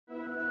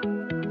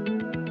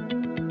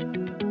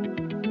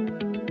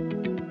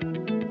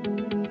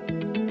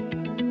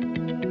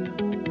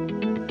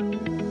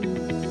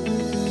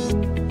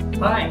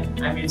Hi,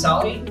 I'm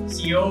Vitaly,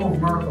 CEO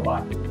of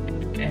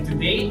MerkleBot, and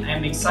today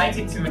I'm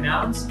excited to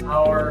announce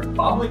our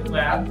public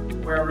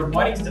lab where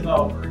robotics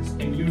developers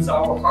can use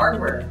our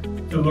hardware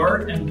to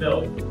learn and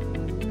build.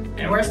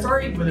 And we're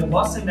starting with the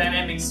Boston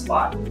Dynamics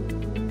Spot.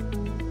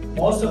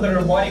 Most of the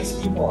robotics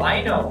people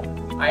I know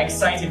are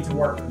excited to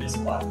work on this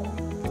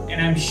platform,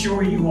 and I'm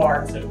sure you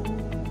are too.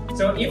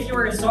 So if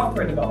you're a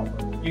software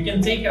developer, you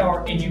can take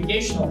our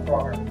educational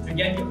program to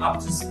get you up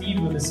to speed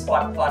with the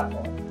Spot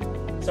platform,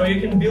 so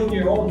you can build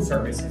your own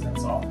services and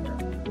software.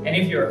 And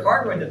if you're a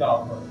hardware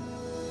developer,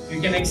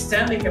 you can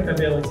extend the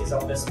capabilities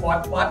of the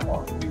Spot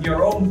platform with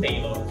your own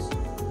payloads,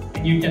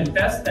 and you can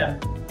test them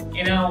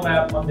in our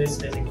lab on this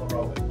physical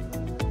robot.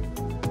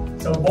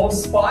 So both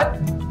Spot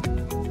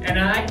and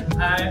I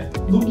are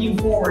looking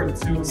forward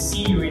to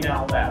see you in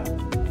our lab.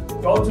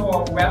 Go to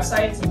our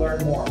website to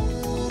learn more.